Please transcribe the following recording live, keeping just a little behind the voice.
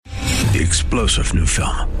The explosive new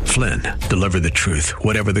film, Flynn, deliver the truth,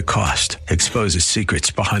 whatever the cost, exposes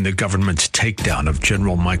secrets behind the government's takedown of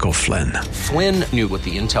General Michael Flynn. Flynn knew what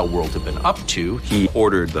the intel world had been up to. He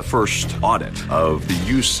ordered the first audit of the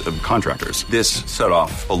use of contractors. This set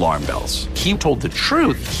off alarm bells. He told the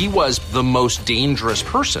truth. He was the most dangerous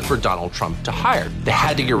person for Donald Trump to hire. They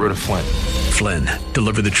had to get rid of Flynn. Flynn,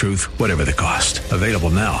 deliver the truth, whatever the cost. Available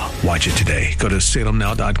now. Watch it today. Go to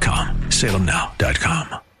salemnow.com.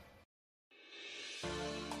 salemnow.com.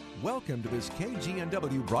 Welcome to this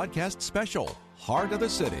KGNW broadcast special, Heart of the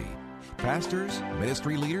City. Pastors,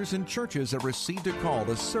 ministry leaders, and churches have received a call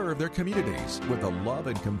to serve their communities with the love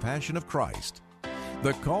and compassion of Christ.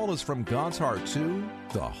 The call is from God's heart to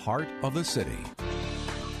the heart of the city.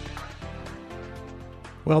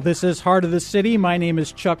 Well, this is Heart of the City. My name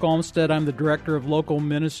is Chuck Olmstead. I'm the Director of Local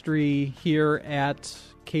Ministry here at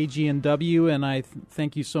KGNW, and I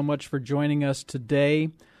thank you so much for joining us today.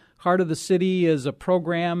 Heart of the City is a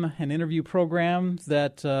program, an interview program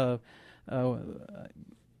that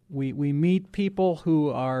we meet people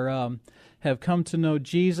who are have come to know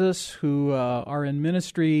Jesus, who are in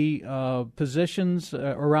ministry positions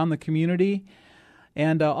around the community.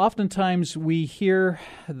 And oftentimes we hear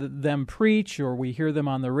them preach, or we hear them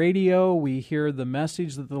on the radio, we hear the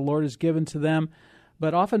message that the Lord has given to them,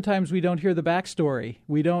 but oftentimes we don't hear the backstory.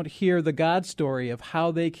 We don't hear the God story of how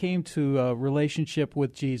they came to a relationship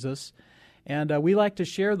with Jesus. And we like to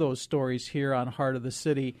share those stories here on Heart of the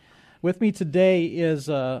City. With me today is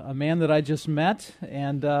a man that I just met,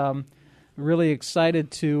 and really excited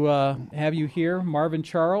to have you here, Marvin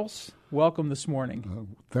Charles. Welcome this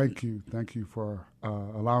morning. Thank you. Thank you for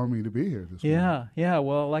allowing me to be here this morning. Yeah.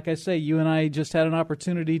 Well, like I say, you and I just had an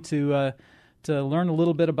opportunity to learn a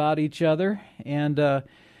little bit about each other, and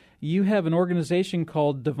you have an organization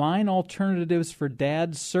called Divine Alternatives for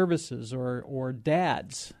DADS Services, or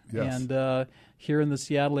DADS, yes. And here in the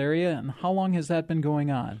Seattle area. And how long has that been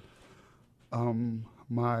going on?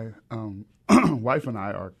 My wife and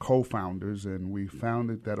I are co-founders, and we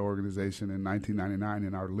founded that organization in 1999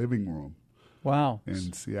 in our living room. Wow.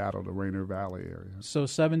 In Seattle, the Rainier Valley area. So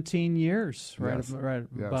 17 years, yes. right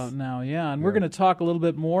yes. about now, yeah. And we're going to talk a little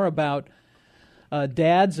bit more about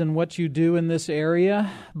DADS and what you do in this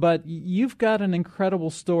area, but you've got an incredible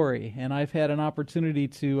story, and I've had an opportunity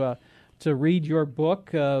to read your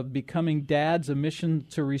book, Becoming DADS, A Mission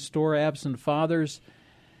to Restore Absent Fathers,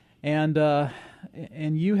 and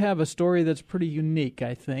you have a story that's pretty unique,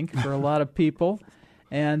 I think, for a lot of people.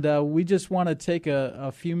 And we just want to take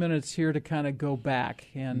a few minutes here to kind of go back.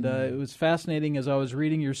 And it was fascinating as I was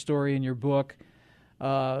reading your story in your book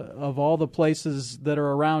of all the places that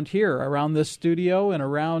are around here, around this studio and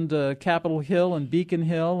around Capitol Hill and Beacon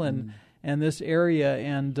Hill and this area,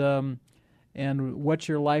 and what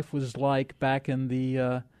your life was like back in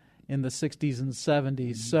the 60s and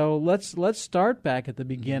 70s. So let's start back at the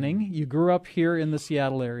beginning. You grew up here in the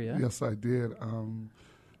Seattle area. Yes, I did.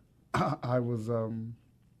 I was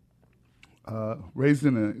raised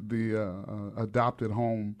in the adopted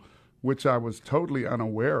home, which I was totally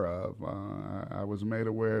unaware of. I was made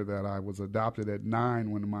aware that I was adopted at 9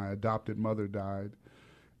 when my adopted mother died,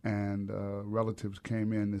 and relatives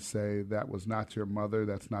came in to say, that was not your mother,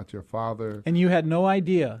 that's not your father. And you had no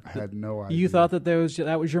idea? I had no idea. You thought that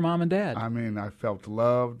that was your mom and dad? I mean, I felt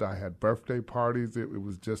loved. I had birthday parties. It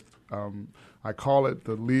was just, I call it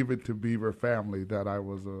the Leave It to Beaver family that I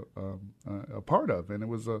was a part of, and it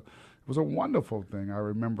was a wonderful thing. I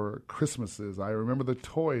remember Christmases. I remember the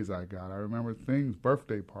toys I got. I remember things,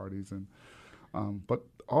 birthday parties, and but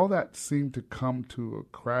all that seemed to come to a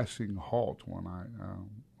crashing halt when I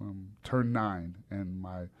turned 9 and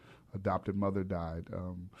my adopted mother died.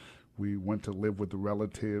 We went to live with the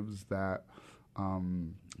relatives that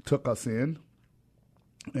took us in,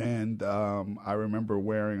 and I remember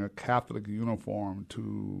wearing a Catholic uniform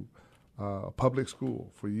to a public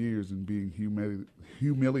school for years and being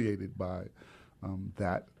humiliated by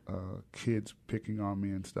that kids picking on me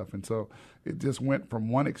and stuff. And so it just went from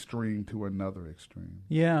one extreme to another extreme.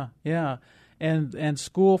 Yeah. And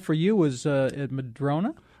school for you was at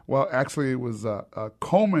Madrona? Well, actually, it was a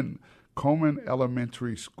Coleman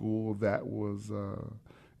Elementary School that was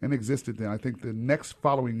in existence then. I think the next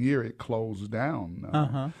following year it closed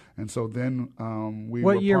down. And so then we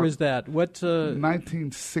What were year was that?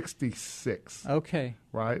 1966. Okay.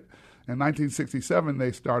 Right? In 1967,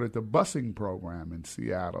 they started the busing program in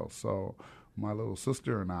Seattle. So my little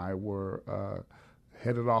sister and I were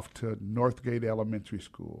headed off to Northgate Elementary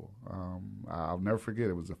School. I'll never forget,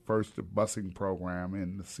 it was the first busing program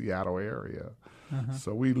in the Seattle area.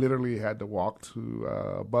 So we literally had to walk to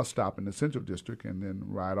a bus stop in the Central District and then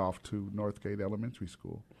ride off to Northgate Elementary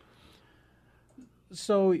School.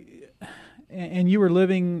 So, and you were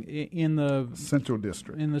living in the Central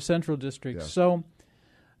District. In the Central District. Yes.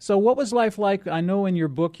 So what was life like? I know in your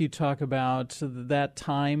book you talk about that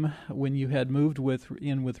time when you had moved with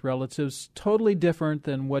relatives, totally different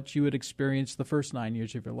than what you had experienced the first 9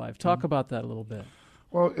 years of your life. Talk about that a little bit.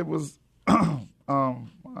 Well, it was, I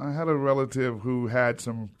had a relative who had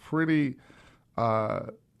some pretty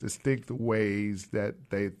distinct ways that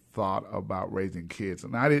they thought about raising kids.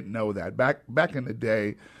 And I didn't know that. Back in the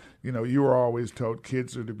day, you were always told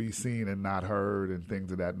kids are to be seen and not heard and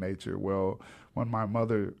things of that nature. Well, when my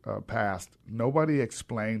mother passed, nobody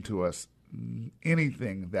explained to us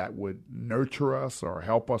anything that would nurture us or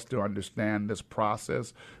help us to understand this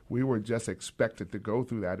process. We were just expected to go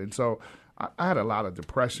through that. And so I had a lot of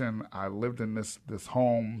depression. I lived in this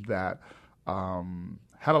home that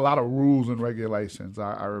had a lot of rules and regulations.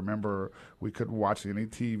 I remember we couldn't watch any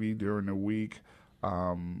TV during the week.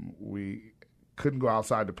 We couldn't go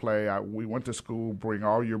outside to play. We went to school, bring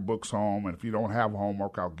all your books home, and if you don't have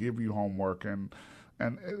homework, I'll give you homework. And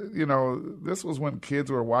this was when kids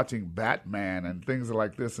were watching Batman and things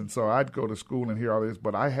like this. And so I'd go to school and hear all this,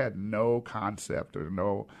 but I had no concept or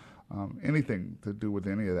no anything to do with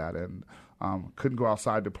any of that. And couldn't go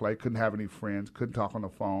outside to play, couldn't have any friends, couldn't talk on the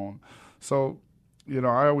phone. So,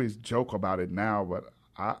 I always joke about it now,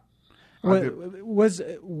 but was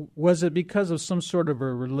it because of some sort of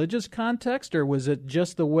a religious context, or was it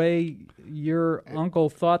just the way your uncle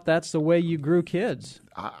thought that's the way you grew kids?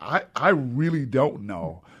 I really don't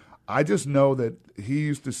know. I just know that he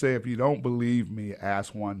used to say, if you don't believe me,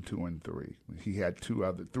 ask 1, 2, and 3. He had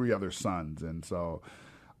 3 other sons. And so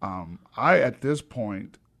I, at this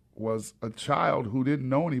point, was a child who didn't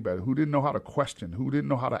know any better, who didn't know how to question, who didn't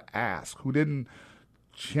know how to ask, who didn't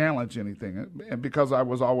challenge anything. And because I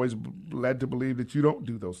was always led to believe that you don't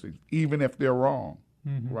do those things, even if they're wrong,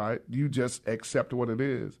 right? You just accept what it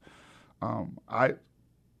is. I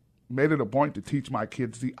made it a point to teach my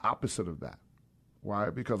kids the opposite of that. Why?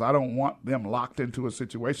 Because I don't want them locked into a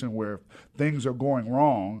situation where if things are going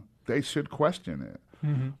wrong, they should question it.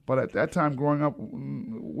 But at that time growing up,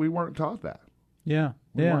 we weren't taught that.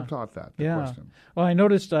 We weren't taught that, the question. Well, I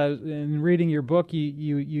noticed in reading your book,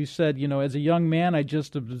 you said, as a young man, I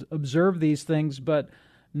just observed these things, but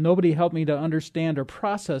nobody helped me to understand or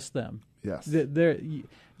process them. Yes.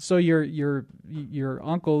 So your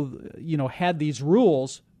uncle, had these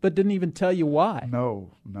rules, but didn't even tell you why. No.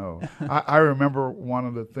 I remember one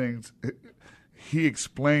of the things, he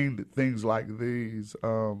explained things like these.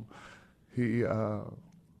 He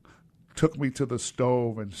took me to the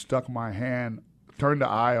stove and turned the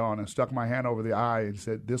eye on and stuck my hand over the eye and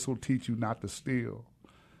said, "This will teach you not to steal."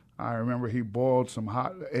 I remember he boiled some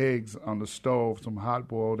hot eggs on the stove, some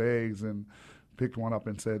hot-boiled eggs, and picked one up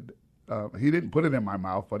and said, he didn't put it in my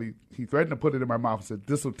mouth, but he threatened to put it in my mouth and said,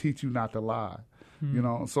 "This will teach you not to lie."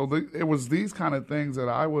 So it was these kind of things that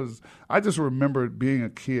I just remembered being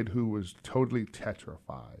a kid who was totally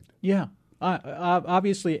tetrified. Yeah.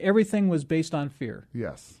 Obviously, everything was based on fear.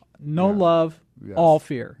 Yes. No love, all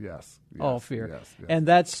fear. Yes. All fear. Yes. And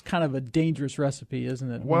that's kind of a dangerous recipe,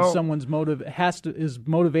 isn't it? Well, when someone's is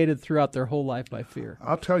motivated throughout their whole life by fear.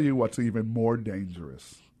 I'll tell you what's even more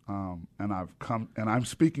dangerous, and I'm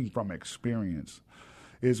speaking from experience,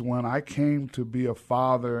 is when I came to be a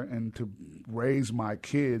father and to raise my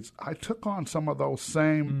kids, I took on some of those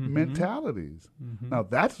same mentalities. Now,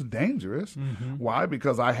 that's dangerous. Why?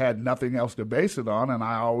 Because I had nothing else to base it on, and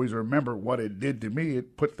I always remember what it did to me.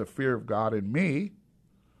 It put the fear of God in me,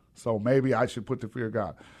 so maybe I should put the fear of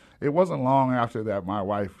God. It wasn't long after that my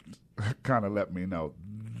wife kind of let me know,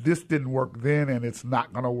 this didn't work then and it's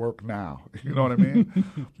not going to work now. You know what I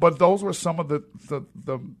mean? But those were some of the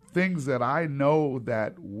things that I know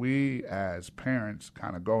that we as parents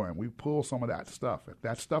kind of go in. We pull some of that stuff. If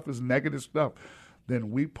that stuff is negative stuff,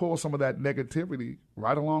 then we pull some of that negativity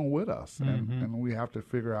right along with us. And we have to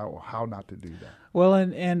figure out how not to do that. Well,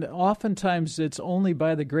 and oftentimes it's only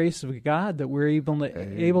by the grace of God that we're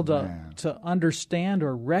able to understand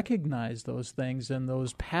or recognize those things, and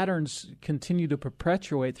those patterns continue to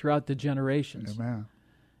perpetuate throughout the generations. Amen.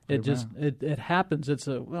 It happens.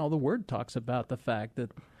 The Word talks about the fact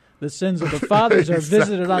that the sins of the fathers are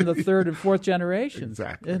visited on the third and fourth generations,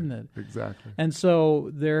 isn't it? Exactly. And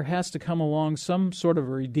so there has to come along some sort of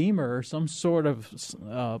a redeemer or some sort of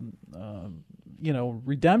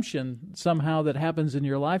redemption somehow that happens in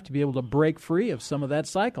your life to be able to break free of some of that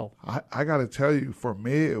cycle. I got to tell you, for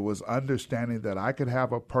me, it was understanding that I could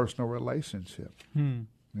have a personal relationship.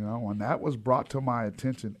 When that was brought to my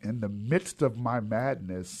attention in the midst of my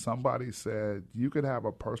madness, somebody said, you could have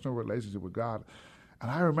a personal relationship with God. And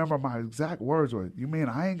I remember my exact words were, "You mean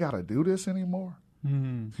I ain't got to do this anymore?"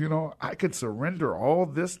 You know, I could surrender all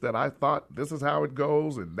this that I thought this is how it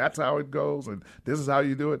goes and that's how it goes and this is how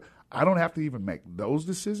you do it. I don't have to even make those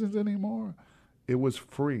decisions anymore. It was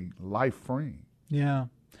free, life free. Yeah.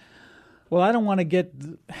 Well, I don't want to get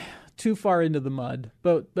too far into the mud,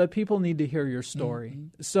 but people need to hear your story.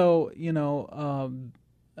 Mm-hmm. So, you know,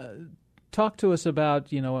 talk to us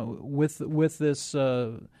about, you know, with this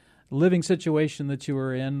living situation that you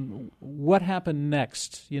were in, what happened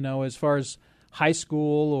next, you know, as far as high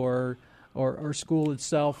school or school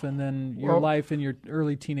itself, and then your life in your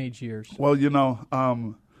early teenage years? Well, you know,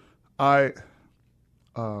 I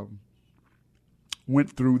went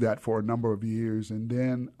through that for a number of years, and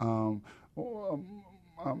then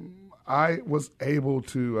I was able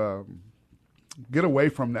to get away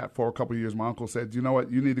from that for a couple of years. My uncle said, you know what,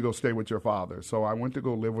 you need to go stay with your father. So I went to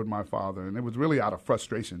go live with my father, and it was really out of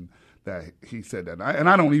frustration that he said that. And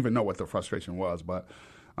I don't even know what the frustration was, but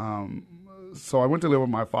so I went to live with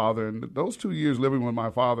my father, and those 2 years living with my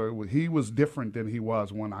father, he was different than he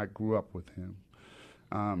was when I grew up with him.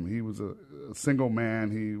 He was a single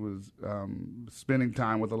man. He was spending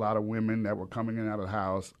time with a lot of women that were coming in and out of the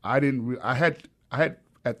house. I had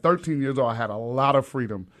at 13 years old, I had a lot of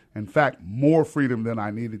freedom. In fact, more freedom than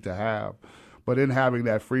I needed to have. But in having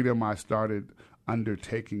that freedom, I started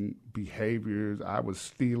undertaking behaviors. I was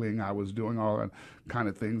stealing. I was doing all that kind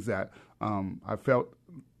of things that I felt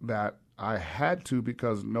that I had to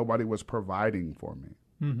because nobody was providing for me.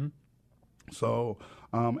 Mm-hmm. So,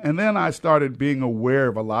 and then I started being aware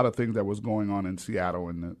of a lot of things that was going on in Seattle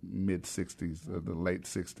in the mid-'60s, the late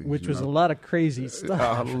 60s. Which was a lot of crazy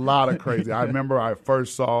stuff. A lot of crazy. I remember I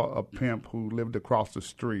first saw a pimp who lived across the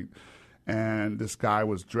street, and this guy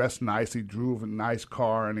was dressed nice. He drove a nice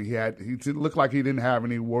car, and he looked like he didn't have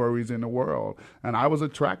any worries in the world. And I was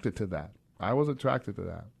attracted to that.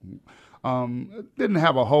 Didn't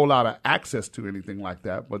have a whole lot of access to anything like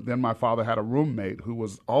that, but then my father had a roommate who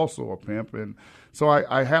was also a pimp, and so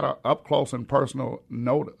I had an up-close and personal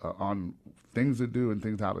note on things to do and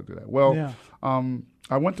things how to do that. Well, yeah.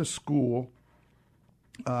 I went to school.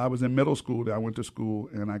 I was in middle school. I went to school,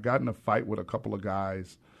 and I got in a fight with a couple of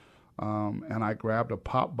guys, and I grabbed a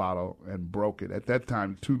pop bottle and broke it. At that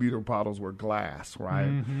time, 2-liter bottles were glass, right?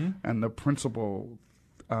 Mm-hmm. And the principal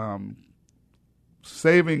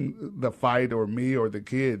saving the fight, or me or the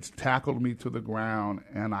kids, tackled me to the ground,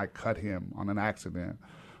 and I cut him on an accident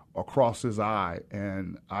across his eye.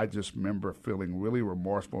 And I just remember feeling really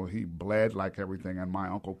remorseful. He bled like everything, and my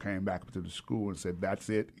uncle came back to the school and said, "That's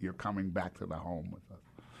it, you're coming back to the home with us."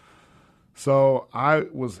 So I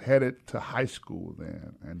was headed to high school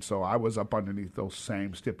then, and so I was up underneath those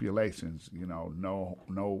same stipulations, you know,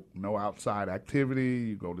 no outside activity,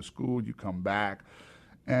 you go to school, you come back.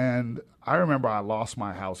 And I remember I lost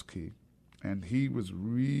my house key, and he was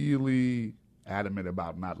really adamant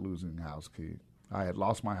about not losing the house key. I had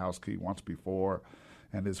lost my house key once before,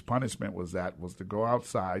 and his punishment was to go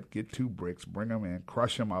outside, get 2 bricks, bring them in,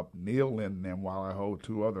 crush them up, kneel in them while I hold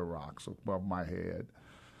 2 other rocks above my head.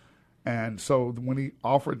 And so when he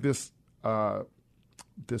offered this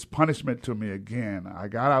punishment to me again, I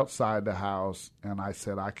got outside the house, and I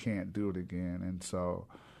said, I can't do it again. And so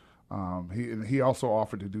he also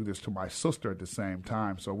offered to do this to my sister at the same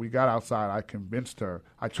time. So we got outside. I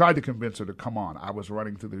tried to convince her to come on. I was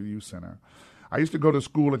running to the youth center. I used to go to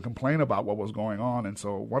school and complain about what was going on. And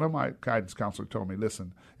so one of my guidance counselors told me,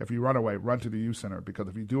 listen, if you run away, run to the youth center, because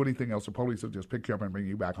if you do anything else, the police will just pick you up and bring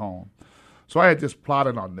you back home. So I had just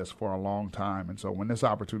plotted on this for a long time. And so when this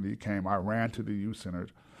opportunity came, I ran to the youth center,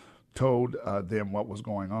 told them what was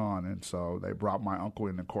going on. And so they brought my uncle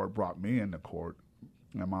into court, brought me into court,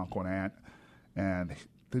 and my uncle and aunt, and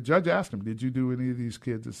the judge asked him, "Did you do any of these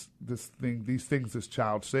kids these things this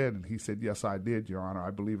child said?" And he said, "Yes, I did, Your Honor.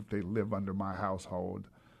 I believe if they live under my household,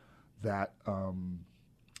 that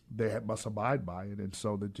they must abide by it." And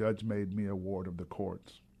so the judge made me a ward of the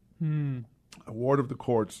courts. A ward of the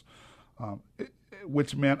courts,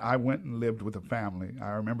 which meant I went and lived with a family. I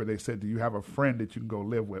remember they said, "Do you have a friend that you can go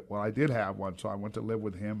live with?" Well, I did have one, so I went to live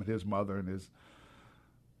with him and his mother and his.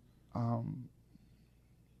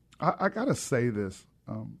 I got to say this.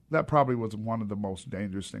 That probably was one of the most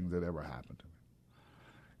dangerous things that ever happened to me.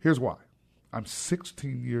 Here's why. I'm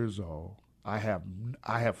 16 years old. I have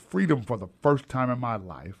freedom for the first time in my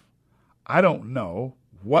life. I don't know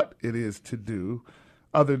what it is to do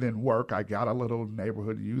other than work. I got a little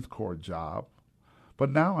neighborhood youth court job.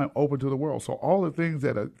 But now I'm open to the world. So all the things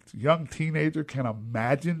that a young teenager can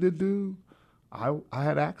imagine to do, I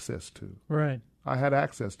had access to. Right. I had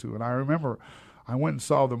access to. And I remember I went and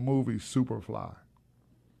saw the movie Superfly,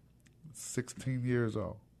 16 years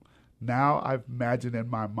old. Now I've imagined in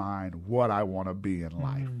my mind what I want to be in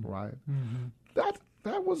life, right?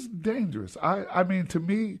 That was dangerous. I mean, to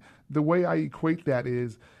me, the way I equate that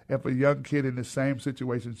is if a young kid in the same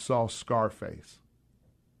situation saw Scarface,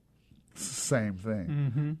 it's the same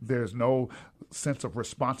thing. There's no sense of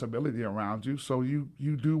responsibility around you, so you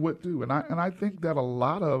do what do. And I think that a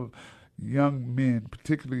lot of young men,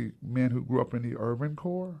 particularly men who grew up in the urban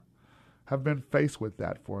core, have been faced with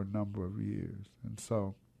that for a number of years. And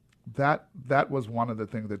so that was one of the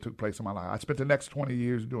things that took place in my life. I spent the next 20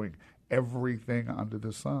 years doing everything under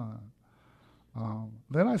the sun.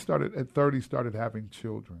 Then I started, at 30, started having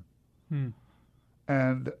children.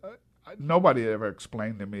 And nobody ever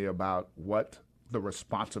explained to me about what the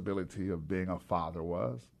responsibility of being a father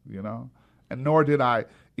was, you know, and nor did I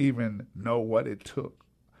even know what it took.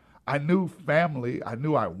 I knew family, I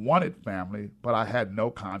knew I wanted family, but I had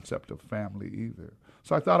no concept of family either.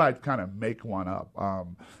 So I thought I'd kind of make one up.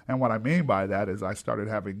 And what I mean by that is I started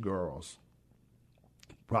having girls,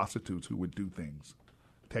 prostitutes who would do things,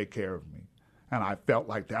 take care of me. And I felt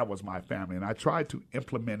like that was my family. And I tried to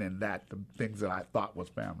implement in that the things that I thought was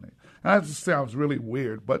family. And that just sounds really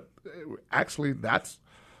weird, but actually that's,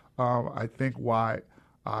 I think, why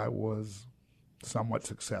I was somewhat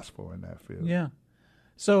successful in that field. Yeah.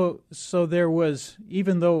 So there was,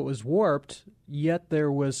 even though it was warped, yet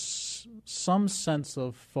there was some sense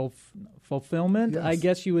of fulfillment, Yes. I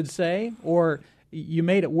guess you would say, or you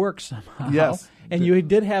made it work somehow. Yes. And you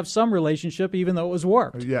did have some relationship, even though it was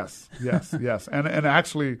warped. Yes. And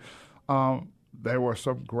actually, there were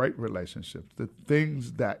some great relationships. The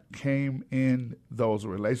things that came in those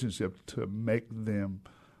relationships to make them,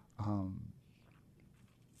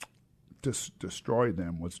 destroy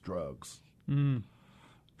them was drugs.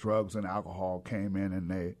 Drugs and alcohol came in,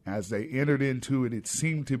 and as they entered into it, it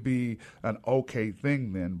seemed to be an okay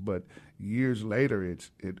thing then, but years later,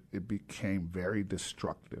 it became very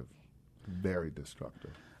destructive. Very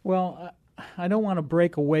destructive. Well, I don't want to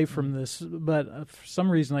break away from this, but for some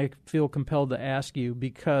reason I feel compelled to ask you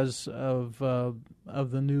because of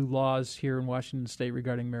the new laws here in Washington State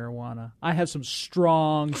regarding marijuana. I have some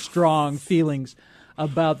strong feelings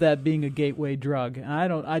about that being a gateway drug. And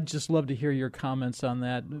I'd just love to hear your comments on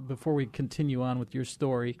that before we continue on with your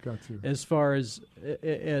story. Gotcha. As far as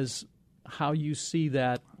how you see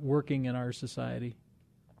that working in our society.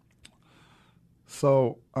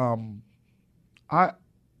 So, I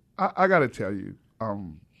got to tell you,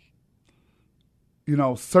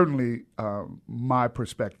 certainly my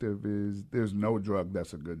perspective is there's no drug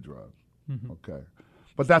that's a good drug, okay?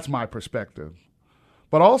 But that's my perspective.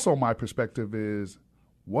 But also my perspective is,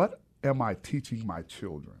 what am I teaching my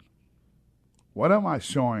children? What am I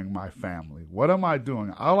showing my family? What am I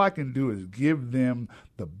doing? All I can do is give them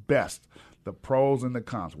the best, the pros and the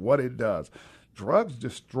cons, what it does. Drugs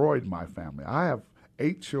destroyed my family. I have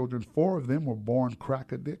 8 children, 4 of them were born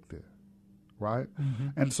crack addicted, right?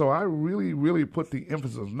 And so I really, really put the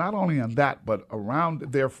emphasis not only on that, but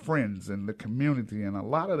around their friends and the community and a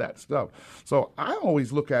lot of that stuff. So I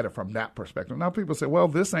always look at it from that perspective. Now people say, well,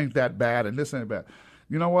 this ain't that bad and this ain't bad.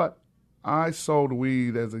 You know what? I sold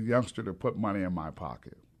weed as a youngster to put money in my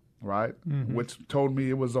pocket, right? Which told me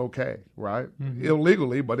it was okay, right?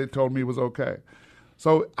 Illegally, but it told me it was okay.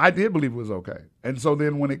 So I did believe it was okay. And so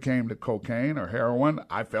then when it came to cocaine or heroin,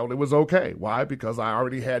 I felt it was okay. Why? Because I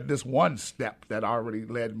already had this one step that already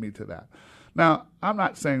led me to that. Now, I'm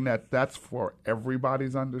not saying that that's for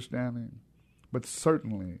everybody's understanding, but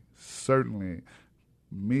certainly,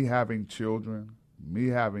 me having children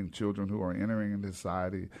who are entering into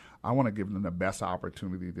society, I want to give them the best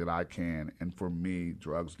opportunity that I can. And for me,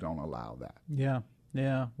 drugs don't allow that. Yeah.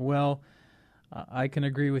 Well, I can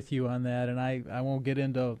agree with you on that, and I won't get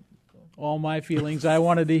into all my feelings. I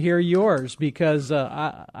wanted to hear yours because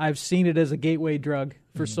I've seen it as a gateway drug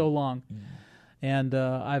for so long, and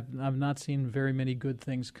I've not seen very many good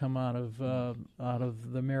things come out of the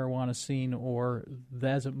marijuana scene or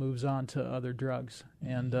as it moves on to other drugs.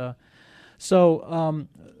 And so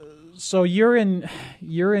you're in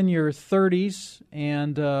your 30s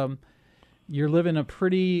and. You're living a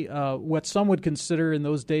pretty, what some would consider in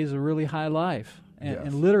those days a really high life,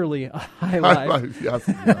 and literally a high life. Yes,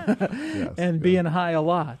 and being high a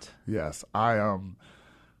lot. Yes, I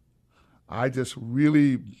just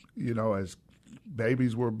really, as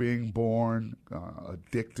babies were being born,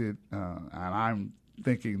 addicted, and I'm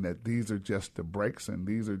thinking that these are just the breaks and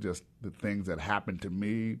these are just the things that happened to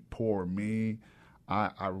me, poor me.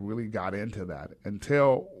 I really got into that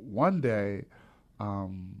until one day,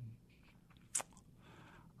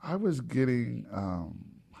 I was getting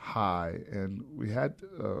High, and we had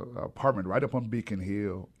an apartment right up on Beacon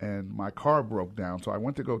Hill, and my car broke down, so I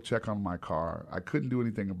went to go check on my car. I couldn't do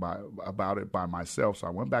anything about it by myself, so I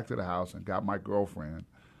went back to the house and got my girlfriend,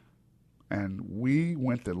 and we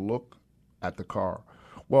went to look at the car.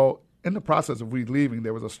 Well, in the process of leaving,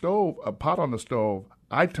 there was a pot on the stove.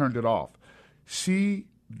 I turned it off. She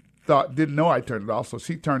didn't know I turned it off, so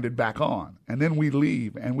she turned it back on. And then we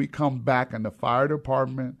leave, and we come back, and the fire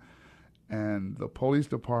department and the police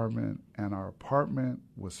department and our apartment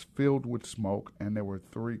was filled with smoke, and there were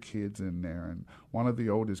 3 kids in there, and one of the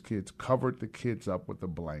oldest kids covered the kids up with a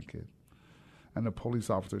blanket. And the police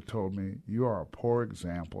officer told me, "You are a poor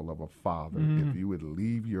example of a father if you would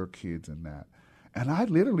leave your kids in that." And I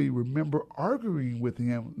literally remember arguing with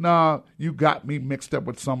him, "Nah, you got me mixed up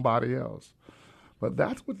with somebody else." But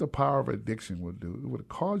that's what the power of addiction would do. It would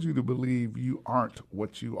cause you to believe you aren't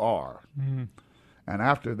what you are. Mm-hmm. And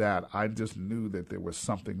after that, I just knew that there was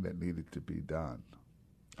something that needed to be done.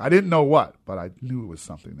 I didn't know what, but I knew it was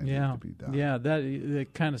something that needed to be done. Yeah,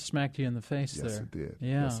 it kind of smacked you in the face there. Yes, it did.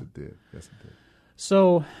 Yeah. Yes, it did. Yes, it did.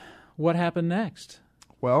 So what happened next?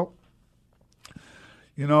 Well,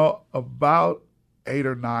 about 8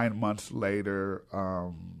 or 9 months later,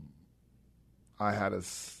 I had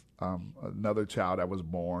another child that was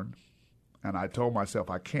born. And I told myself,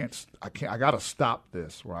 I got to stop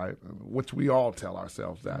this, right? Which we all tell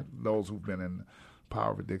ourselves that, those who've been in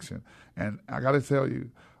power of addiction. And I got to tell you,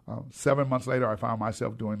 7 months later, I found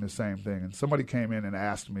myself doing the same thing. And somebody came in and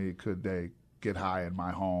asked me, could they get high in my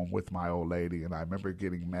home with my old lady? And I remember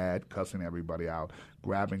getting mad, cussing everybody out,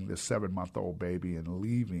 grabbing this 7-month-old baby and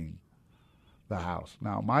leaving the house.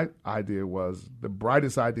 Now, my idea was, the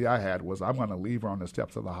brightest idea I had was, I'm going to leave her on the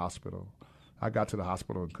steps of the hospital. I got to the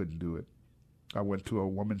hospital and couldn't do it. I went to a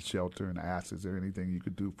women's shelter and asked, is there anything you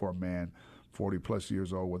could do for a man 40-plus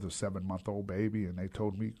years old with a 7-month-old baby? And they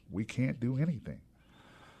told me, we can't do anything.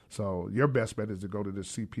 So your best bet is to go to the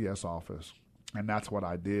CPS office. And that's what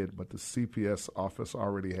I did. But the CPS office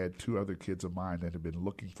already had 2 other kids of mine that had been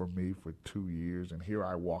looking for me for 2 years. And here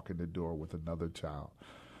I walk in the door with another child.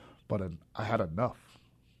 But I had enough.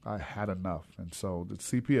 And so the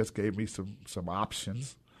CPS gave me some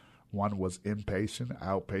options. One was inpatient,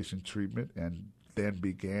 outpatient treatment, and then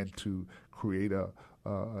began to create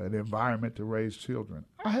an environment to raise children.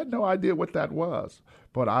 I had no idea what that was,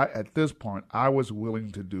 but at this point, I was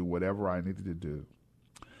willing to do whatever I needed to do.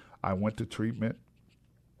 I went to treatment.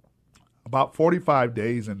 About 45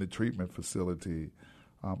 days in the treatment facility,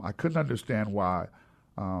 I couldn't understand why.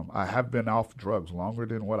 I have been off drugs longer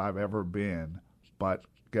than what I've ever been, but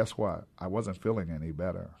guess what? I wasn't feeling any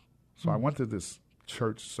better. So I went to this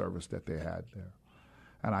church service that they had there.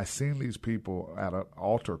 And I seen these people at an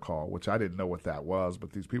altar call, which I didn't know what that was,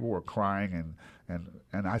 but these people were crying, and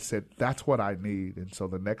I said, that's what I need. And so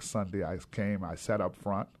the next Sunday I sat up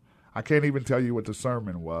front. I can't even tell you what the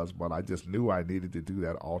sermon was, but I just knew I needed to do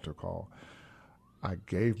that altar call. I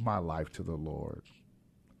gave my life to the Lord,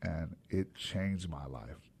 and it changed my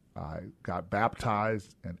life. I got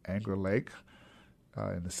baptized in Anger Lake,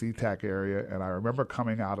 in the SeaTac area, and I remember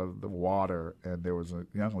coming out of the water, and there was a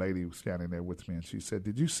young lady standing there with me, and she said,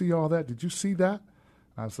 "Did you see all that? Did you see that?"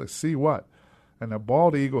 And I was like, "See what?" And a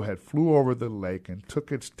bald eagle had flew over the lake and took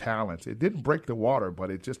its talons. It didn't break the water, but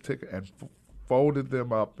it just took and folded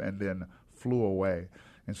them up and then flew away.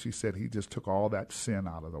 And she said he just took all that sin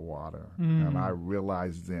out of the water. And I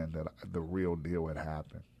realized then that the real deal had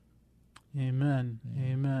happened. Amen.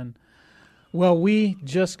 Amen. Well, we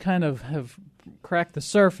just kind of have cracked the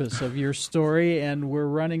surface of your story, and we're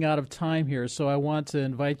running out of time here, so I want to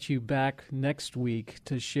invite you back next week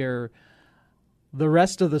to share the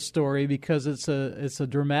rest of the story, because it's a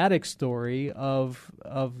dramatic story of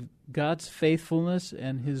God's faithfulness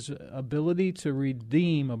and His ability to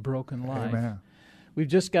redeem a broken life. Amen. We've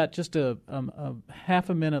just got a half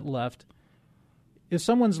a minute left. If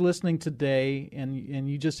someone's listening today and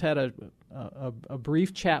you just had a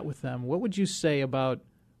brief chat with them, what would you say about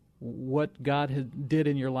what God did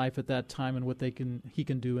in your life at that time and what He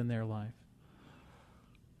can do in their life?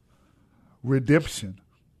 Redemption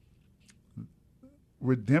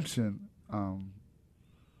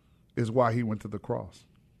is why He went to the cross,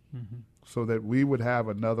 so that we would have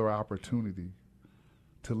another opportunity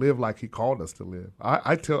to live like He called us to live.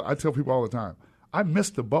 I tell people all the time, I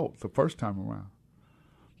missed the boat the first time around.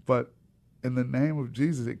 But in the name of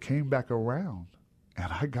Jesus, it came back around,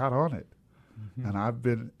 and I got on it. And I've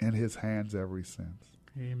been in His hands ever since.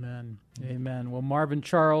 Amen. Amen. Well, Marvin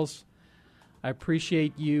Charles, I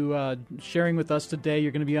appreciate you sharing with us today.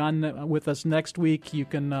 You're going to be on with us next week. You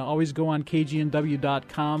can always go on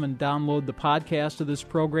kgnw.com and download the podcast of this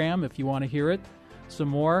program if you want to hear it. some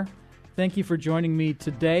more. Thank you for joining me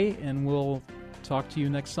today, and we'll talk to you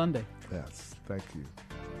next Sunday. Yes, thank you.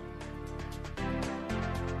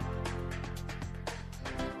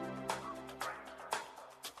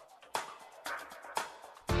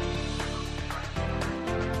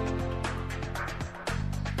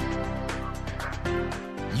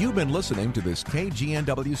 You've been listening to this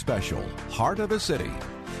KGNW special, Heart of the City.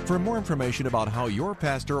 For more information about how your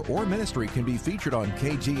pastor or ministry can be featured on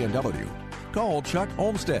KGNW, call Chuck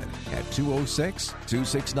Olmsted at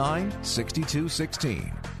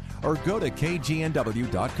 206-269-6216 or go to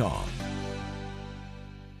kgnw.com.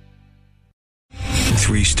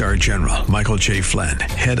 3-star General Michael J. Flynn,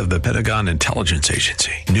 head of the Pentagon Intelligence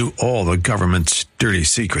Agency, knew all the government's dirty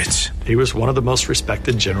secrets. He was one of the most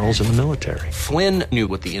respected generals in the military. Flynn knew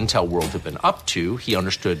what the intel world had been up to. He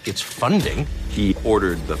understood its funding. He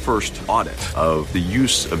ordered the first audit of the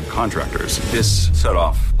use of contractors. This set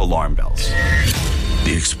off alarm bells.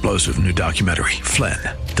 The explosive new documentary, Flynn,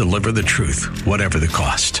 Deliver the Truth, Whatever the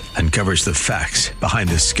Cost, uncovers the facts behind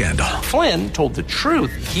this scandal. Flynn told the truth.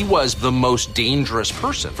 He was the most dangerous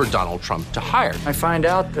person for Donald Trump to hire. I find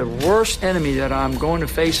out the worst enemy that I'm going to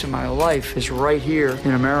face in my life is right here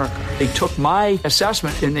in America. They took my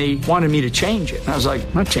assessment and they wanted me to change it. And I was like,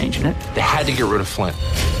 I'm not changing it. They had to get rid of Flynn.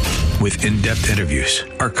 With in-depth interviews,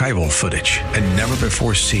 archival footage, and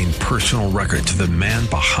never-before-seen personal records of the man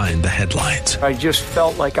behind the headlines. I just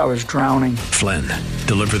felt like I was drowning. Flynn,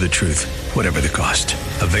 Deliver the Truth, Whatever the Cost.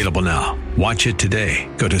 Available now. Watch it today.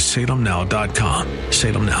 Go to salemnow.com.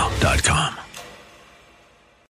 salemnow.com.